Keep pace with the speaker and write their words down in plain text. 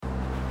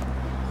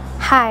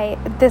Hi,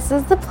 this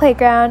is The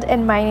Playground,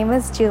 and my name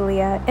is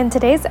Julia. In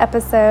today's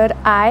episode,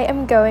 I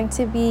am going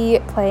to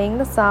be playing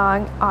the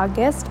song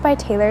August by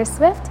Taylor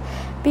Swift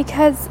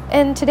because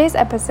in today's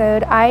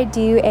episode, I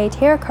do a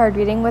tarot card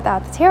reading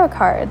without the tarot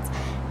cards.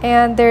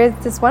 And there's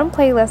this one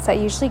playlist I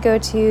usually go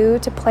to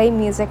play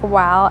music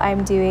while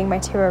I'm doing my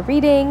tarot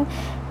reading,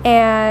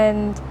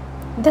 and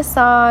this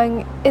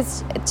song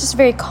is just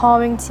very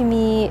calming to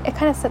me. It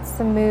kind of sets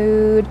the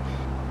mood.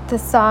 The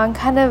song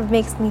kind of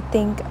makes me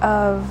think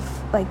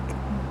of like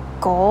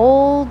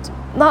gold,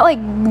 not like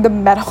the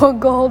metal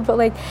gold, but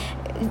like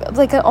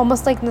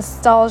almost like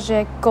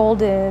nostalgic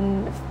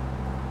golden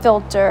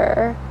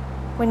filter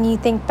when you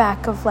think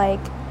back of like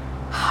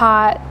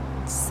hot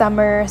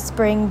summer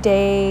spring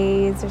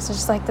days. There's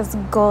just like this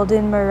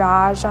golden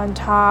mirage on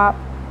top.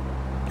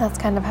 That's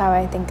kind of how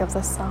I think of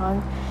the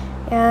song.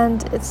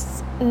 And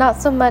it's not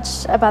so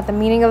much about the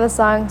meaning of the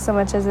song so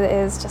much as it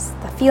is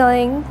just the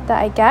feeling that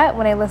I get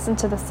when I listen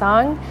to the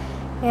song.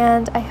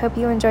 And I hope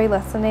you enjoy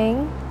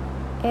listening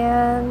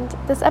and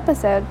this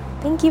episode.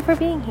 Thank you for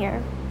being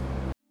here.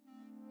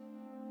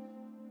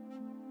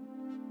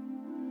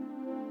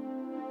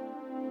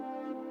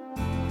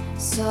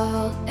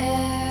 Salt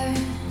air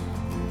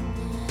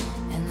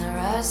and the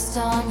rust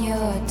on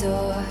your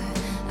door.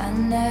 I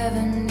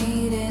never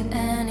needed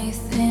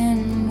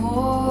anything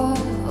more,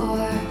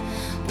 or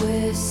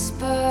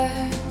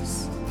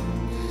whispers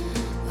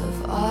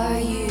of are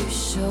you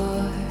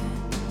sure?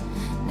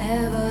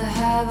 Never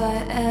have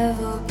I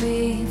ever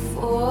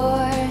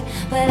before.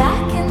 But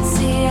I can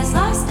see us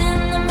lost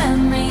in the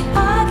memory.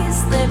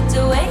 August slipped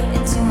away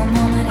into a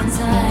moment in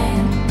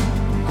time,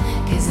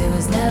 'cause it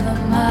was never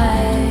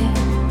mine.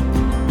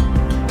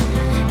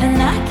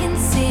 And I can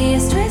see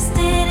us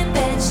twisted in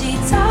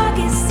bedsheets.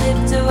 August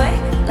slipped away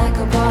like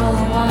a bottle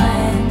of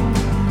wine,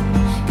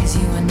 'cause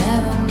you were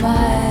never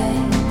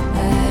mine.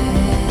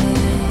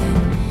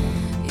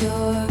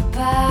 You're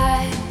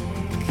back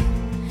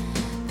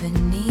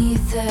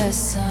beneath the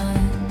sun,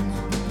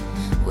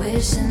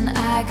 wishing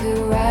I could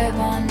write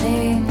my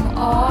name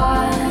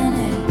on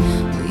it.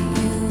 Will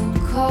you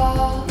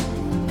call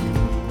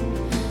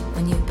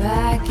when you're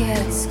back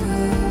at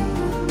school?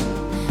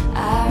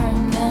 I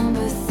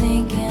remember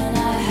thinking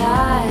I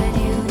had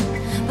you,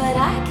 but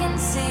I can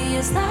see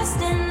us lost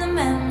in the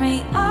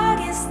memory.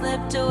 August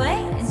slipped away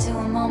into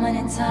a moment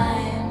in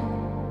time,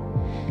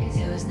 'cause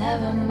it was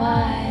never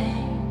mine.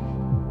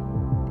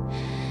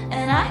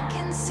 And I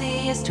can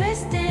see us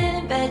twisted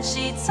in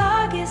bedsheets.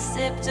 August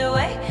sipped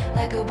away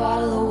like a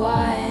bottle of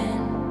wine,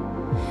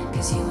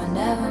 'cause you were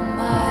never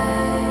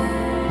mine.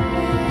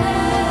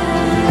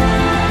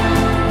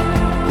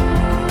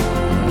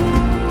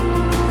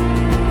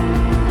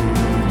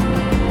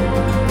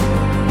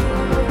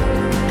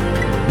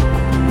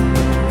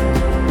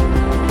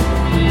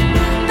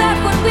 Back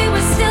when we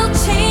were still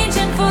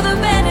changing for the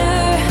better,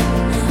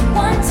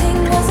 wanting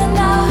was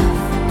enough.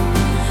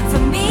 For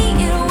me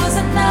it was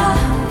enough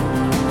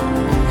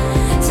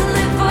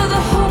for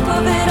the hope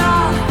of it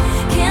all.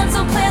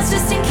 Cancel plans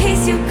just in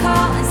case you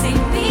call and say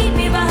meet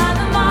me behind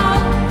the mall.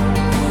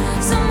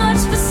 So much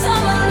for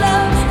summer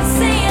love and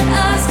saying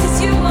us, 'cause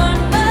you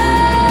weren't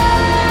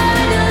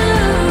mine to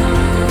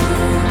lose.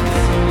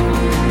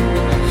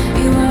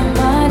 You weren't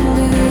mine to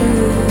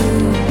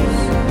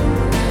lose,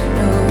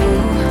 no.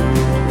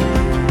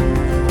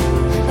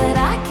 But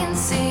I can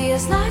see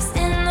us lost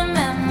in the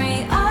memory.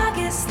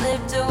 August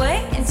slipped away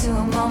into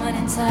a moment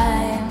in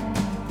time,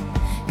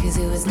 'cause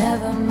it was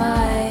never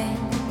mine.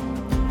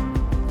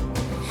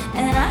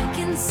 And I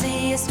can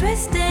see us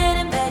twisted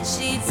in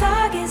bedsheets.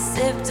 August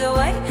sipped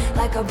away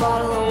like a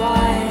bottle of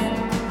wine,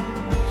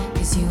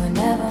 'cause you were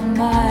never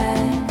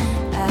mine.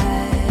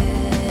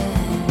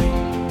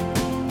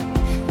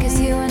 'Cause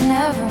you were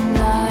never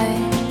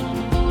mine,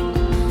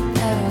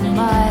 never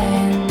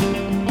mine.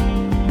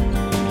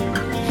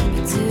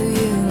 But do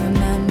you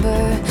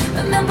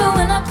remember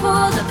when I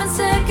pulled up and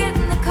said get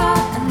in the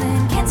car, and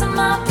then canceled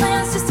my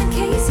plans just in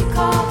case you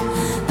called?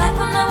 Like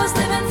when I was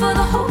living for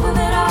the hope of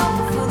it all,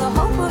 for the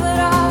hope of it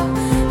all.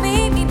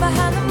 Meet me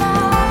behind the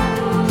mall.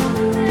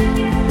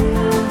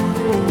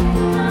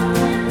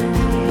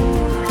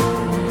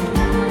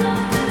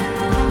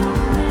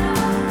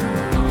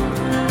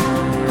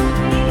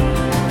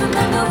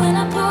 Remember when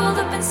I pulled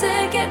up and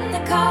said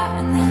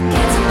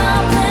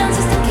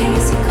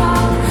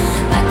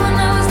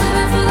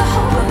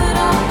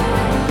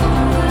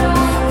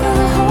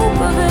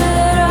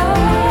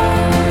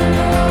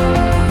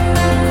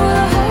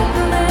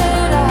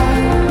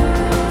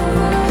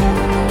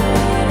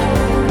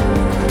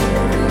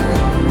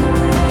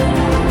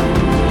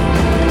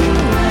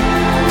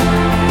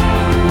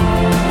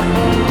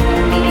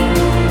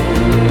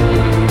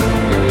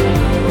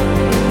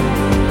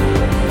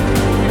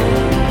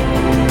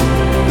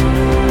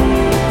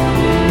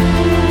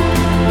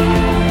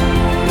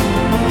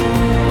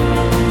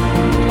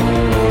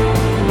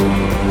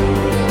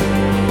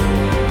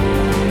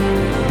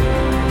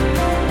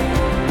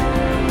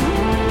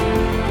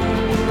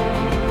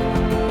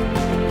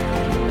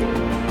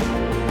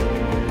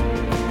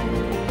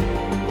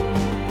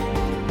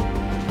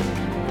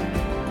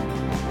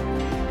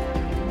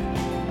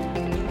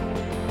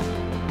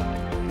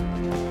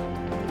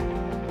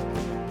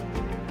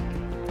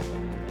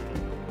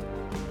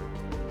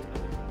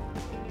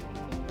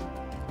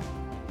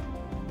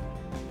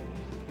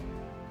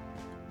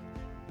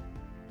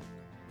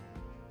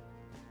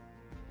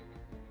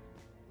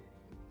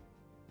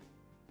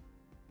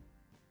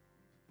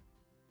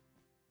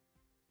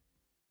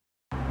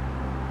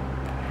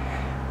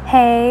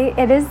Hey,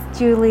 it is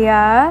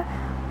Julia.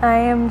 I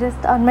am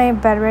just on my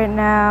bed right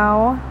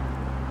now.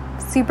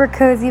 Super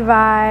cozy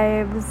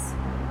vibes,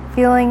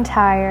 feeling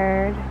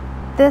tired.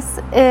 This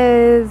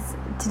is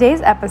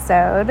today's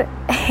episode,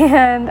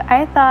 and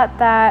I thought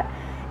that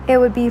it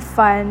would be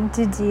fun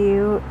to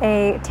do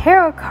a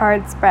tarot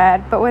card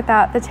spread, but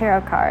without the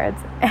tarot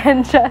cards,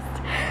 and just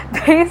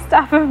based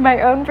off of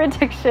my own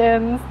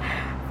predictions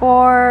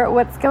for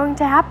what's going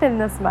to happen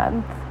this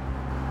month.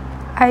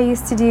 I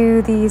used to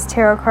do these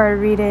tarot card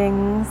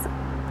readings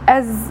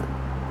as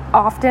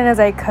often as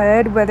I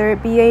could, whether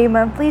it be a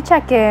monthly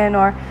check-in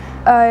or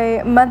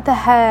a month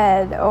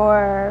ahead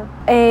or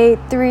a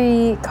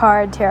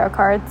 3-card tarot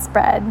card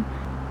spread.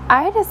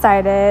 I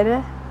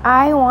decided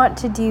I want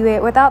to do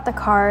it without the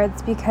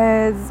cards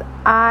because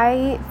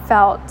I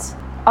felt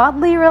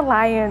oddly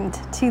reliant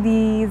to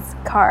these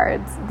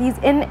cards, these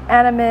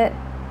inanimate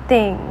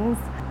things.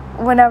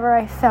 Whenever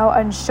I felt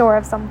unsure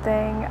of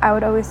something, I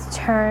would always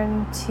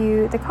turn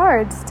to the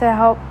cards to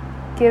help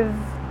give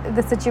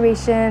the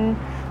situation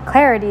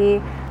clarity.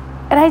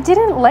 And I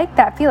didn't like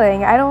that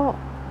feeling. I don't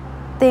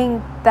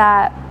think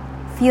that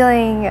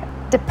feeling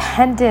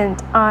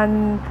dependent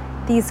on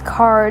these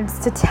cards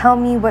to tell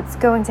me what's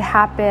going to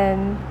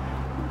happen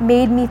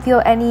made me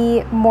feel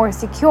any more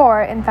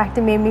secure. In fact,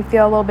 it made me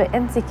feel a little bit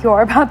insecure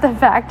about the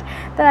fact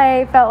that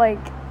I felt like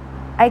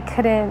I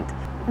couldn't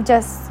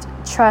just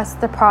trust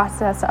the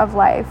process of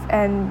life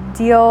and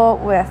deal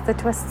with the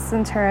twists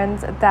and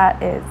turns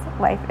that is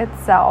life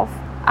itself.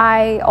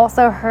 I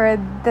also heard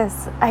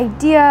this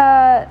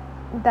idea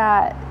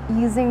that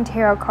using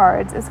tarot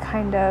cards is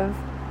kind of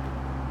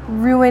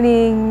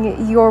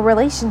ruining your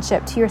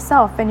relationship to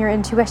yourself and your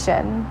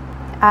intuition.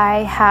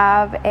 I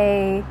have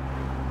a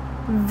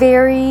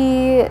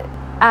very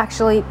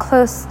actually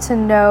close to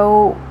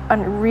no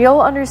real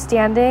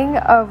understanding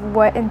of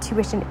what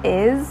intuition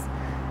is.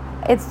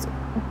 It's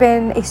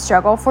been a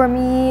struggle for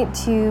me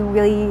to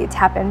really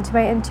tap into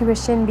my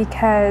intuition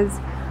because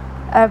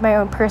of my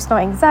own personal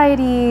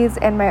anxieties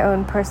and my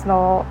own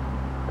personal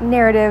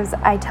narratives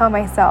I tell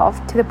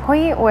myself, to the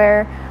point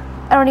where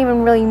I don't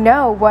even really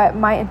know what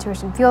my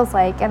intuition feels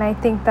like. And I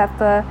think that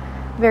the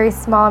very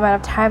small amount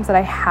of times that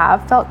I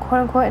have felt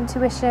quote-unquote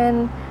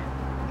intuition,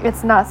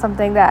 it's not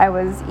something that I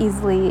was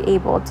easily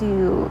able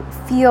to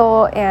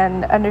feel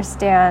and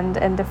understand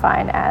and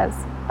define as,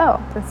 oh,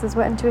 this is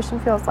what intuition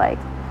feels like.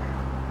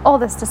 All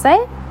this to say,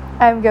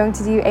 I'm going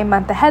to do a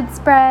month ahead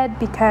spread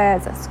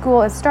because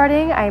school is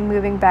starting. I'm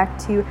moving back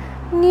to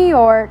New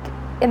York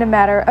in a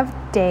matter of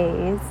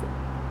days.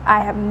 I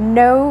have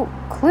no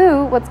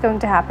clue what's going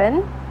to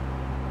happen.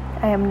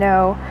 I am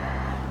no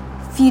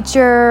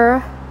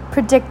future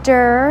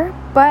predictor,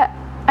 but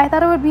I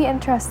thought it would be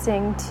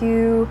interesting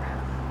to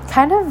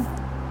kind of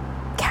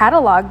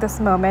catalog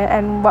this moment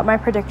and what my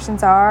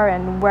predictions are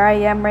and where I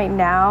am right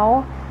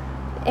now,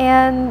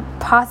 and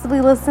possibly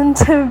listen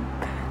to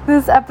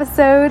this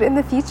episode in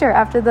the future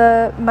after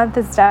the month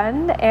is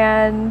done,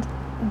 and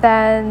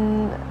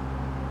then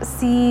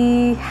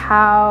see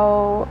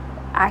how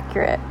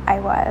accurate I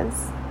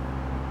was.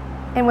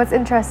 And what's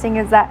interesting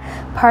is that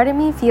part of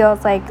me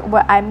feels like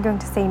what I'm going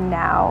to say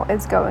now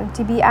is going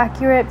to be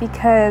accurate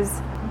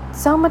because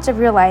so much of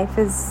your life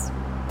is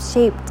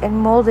shaped and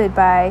molded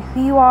by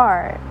who you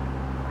are,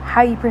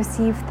 how you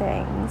perceive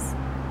things.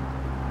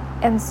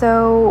 And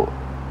so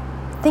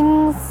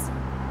things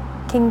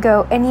can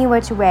go any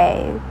which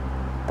way,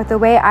 but the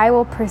way I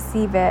will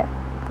perceive it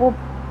will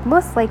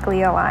most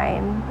likely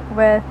align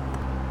with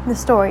the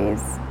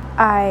stories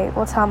I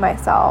will tell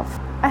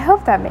myself. I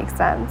hope that makes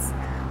sense.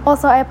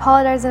 Also, I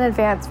apologize in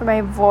advance for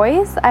my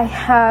voice. I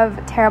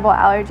have terrible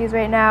allergies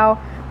right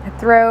now. My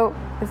throat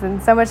is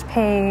in so much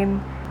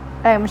pain.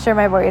 I'm sure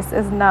my voice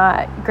is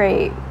not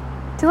great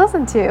to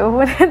listen to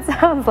when it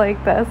sounds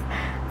like this.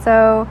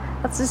 So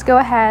let's just go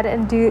ahead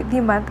and do the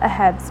month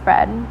ahead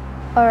spread.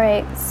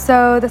 Alright,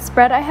 so the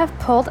spread I have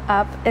pulled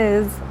up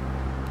is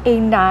a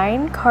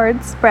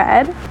 9-card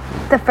spread.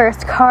 The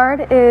first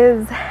card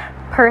is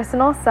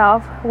personal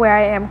self, where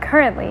I am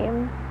currently.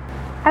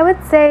 I would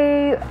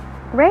say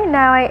right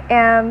now I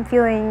am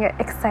feeling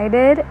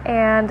excited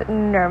and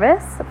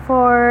nervous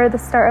for the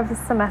start of the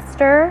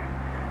semester.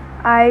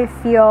 I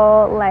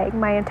feel like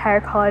my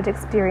entire college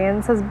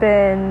experience has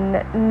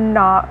been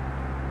not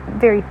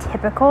very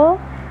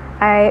typical.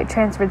 I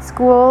transferred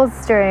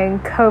schools during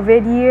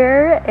COVID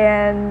year,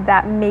 and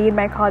that made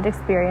my college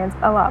experience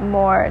a lot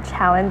more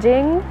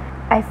challenging.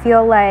 I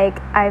feel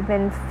like I've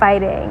been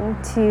fighting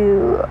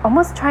to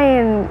almost try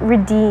and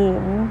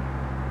redeem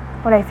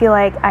what I feel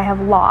like I have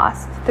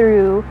lost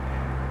through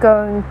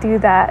going through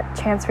that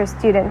transfer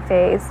student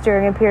phase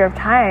during a period of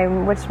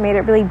time, which made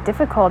it really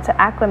difficult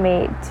to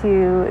acclimate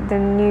to the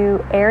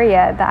new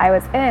area that I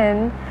was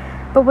in.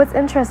 But what's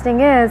interesting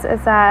is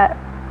that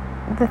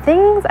the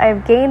things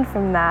I've gained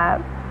from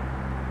that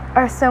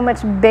are so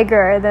much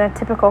bigger than a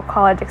typical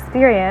college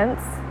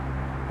experience,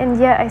 and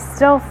yet I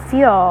still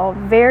feel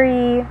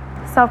very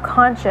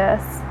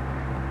self-conscious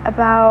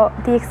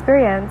about the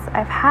experience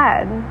I've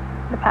had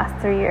the past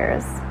 3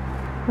 years.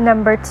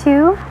 Number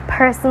 2,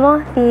 personal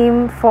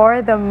theme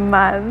for the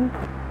month.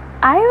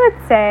 I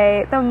would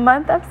say the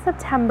month of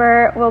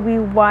September will be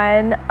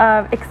one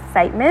of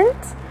excitement.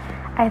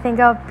 I think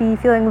I'll be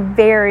feeling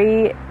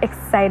very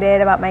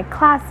excited about my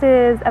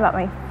classes, about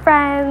my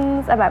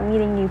friends, about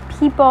meeting new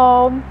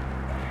people.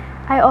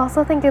 I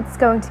also think it's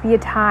going to be a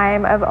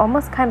time of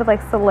almost kind of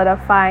like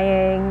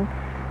solidifying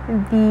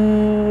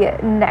the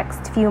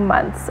next few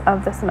months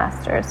of the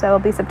semester. So it'll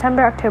be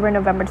September, October,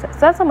 November, so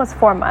that's almost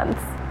 4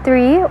 months.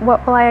 3,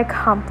 what will I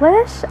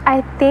accomplish?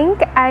 I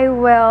think I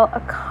will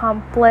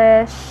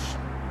accomplish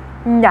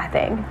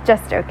nothing.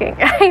 Just joking.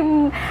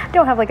 I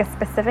don't have like a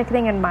specific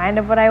thing in mind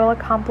of what I will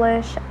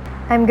accomplish.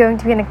 I'm going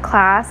to be in a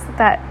class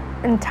that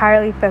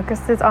entirely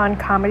focuses on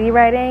comedy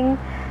writing,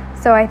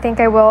 so I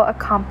think I will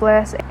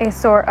accomplish a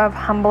sort of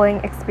humbling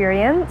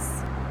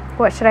experience.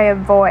 What should I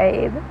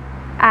avoid?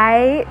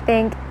 I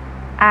think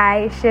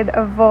I should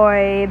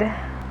avoid...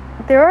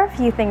 There are a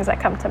few things that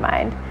come to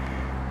mind.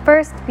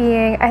 First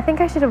being, I think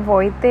I should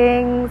avoid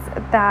things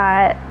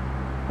that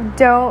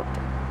don't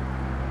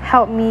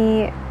help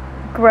me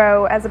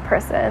grow as a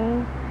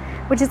person,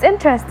 which is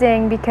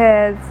interesting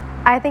because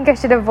I think I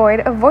should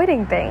avoid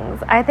avoiding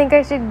things. I think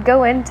I should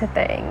go into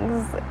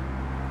things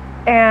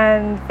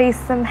and face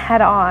them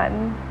head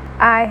on.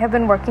 I have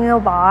been working a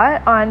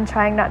lot on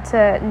trying not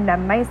to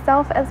numb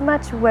myself as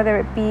much, whether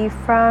it be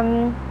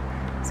from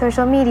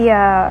social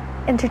media,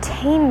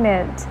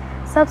 entertainment,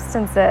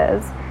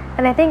 substances,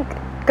 and I think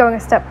going a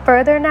step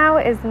further now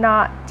is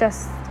not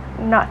just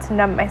not to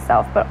numb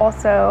myself, but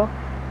also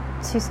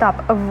to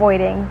stop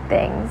avoiding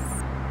things.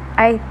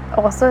 I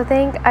also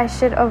think I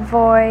should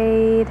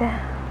avoid...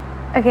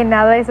 Okay,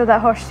 now that I said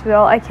that whole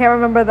spiel, I can't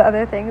remember the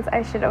other things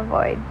I should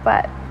avoid,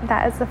 but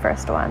that is the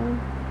first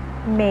one.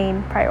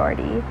 Main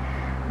priority.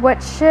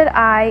 What should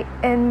I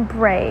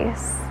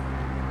embrace?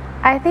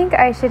 I think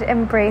I should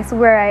embrace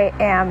where I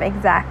am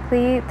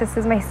exactly. This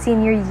is my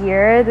senior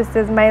year. This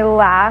is my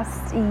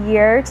last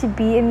year to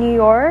be in New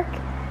York.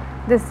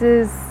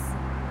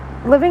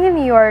 Living in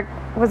New York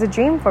was a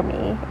dream for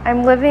me.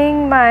 I'm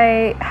living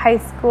my high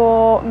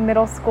school,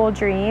 middle school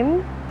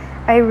dream.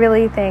 I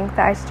really think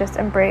that I should just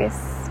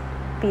embrace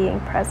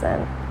being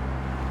present.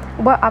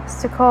 What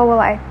obstacle will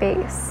I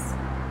face?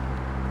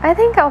 I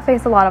think I'll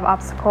face a lot of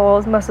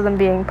obstacles, most of them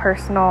being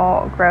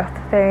personal growth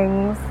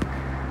things.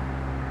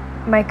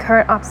 My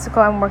current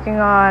obstacle I'm working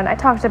on, I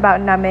talked about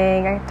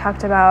numbing, I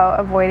talked about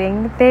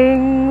avoiding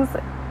things,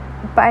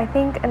 but I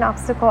think an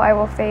obstacle I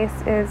will face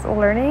is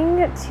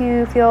learning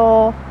to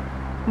feel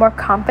more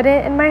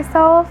confident in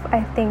myself.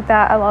 I think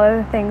that a lot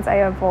of the things I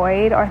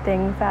avoid are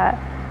things that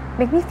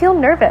make me feel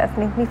nervous,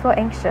 make me feel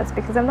anxious,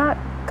 because I'm not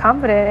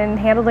confident in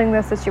handling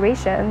those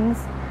situations.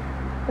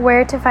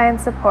 Where to find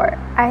support?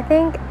 I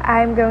think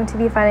I'm going to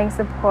be finding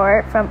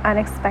support from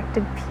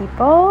unexpected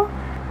people,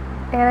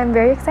 and I'm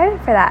very excited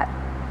for that.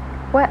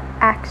 What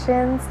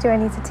actions do I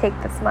need to take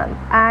this month?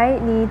 I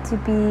need to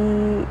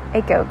be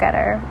a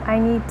go-getter. I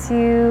need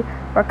to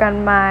work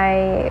on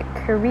my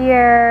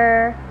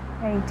career.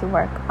 I need to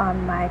work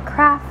on my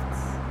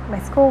crafts, my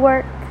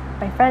schoolwork,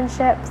 my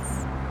friendships.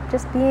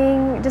 Just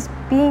being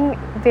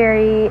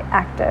very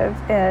active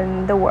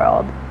in the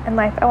world and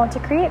life I want to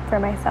create for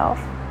myself.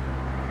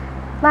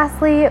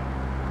 Lastly,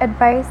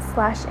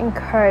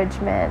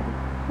 advice/encouragement.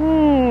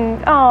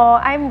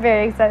 I'm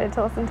very excited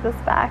to listen to this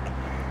back.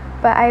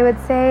 But I would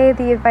say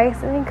the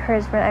advice and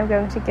encouragement I'm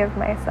going to give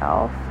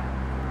myself: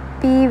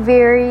 be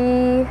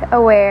very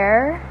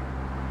aware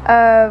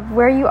of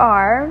where you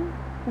are.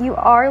 You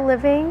are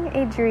living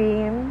a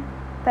dream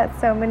that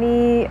so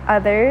many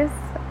others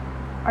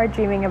are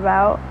dreaming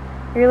about.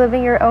 You're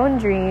living your own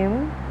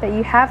dream that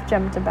you have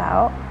dreamt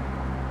about,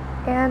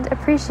 and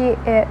appreciate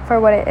it for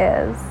what it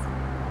is.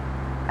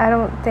 I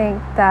don't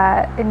think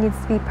that it needs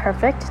to be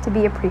perfect to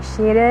be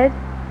appreciated,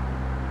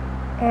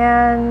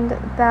 and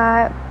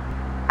that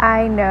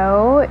I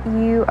know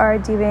you are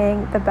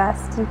doing the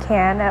best you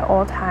can at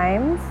all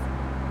times,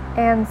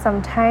 and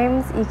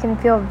sometimes you can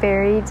feel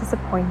very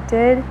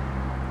disappointed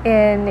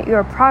in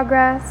your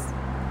progress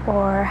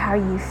or how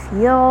you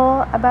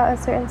feel about a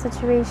certain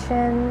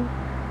situation,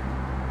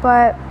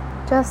 but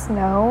just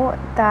know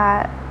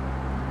that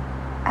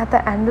at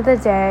the end of the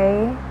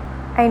day,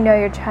 I know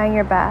you're trying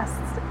your best,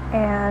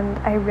 and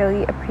I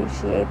really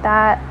appreciate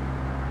that.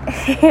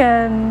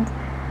 And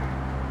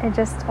I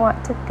just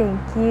want to thank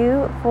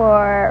you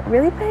for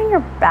really putting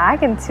your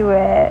back into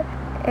it.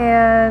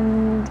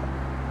 And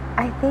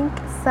I think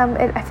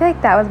I feel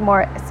like that was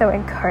more so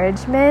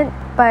encouragement,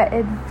 but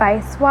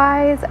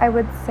advice-wise, I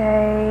would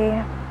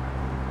say,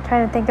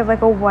 trying to think of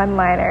like a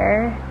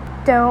one-liner.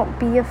 Don't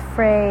be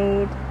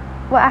afraid.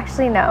 Well,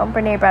 actually, no.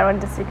 Brene Brown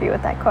would disagree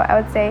with that quote. I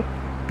would say,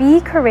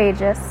 be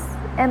courageous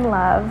and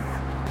love.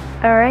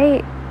 All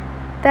right.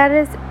 That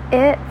is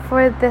it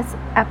for this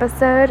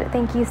episode.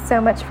 Thank you so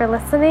much for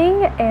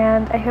listening,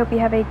 and I hope you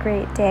have a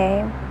great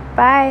day.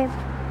 Bye.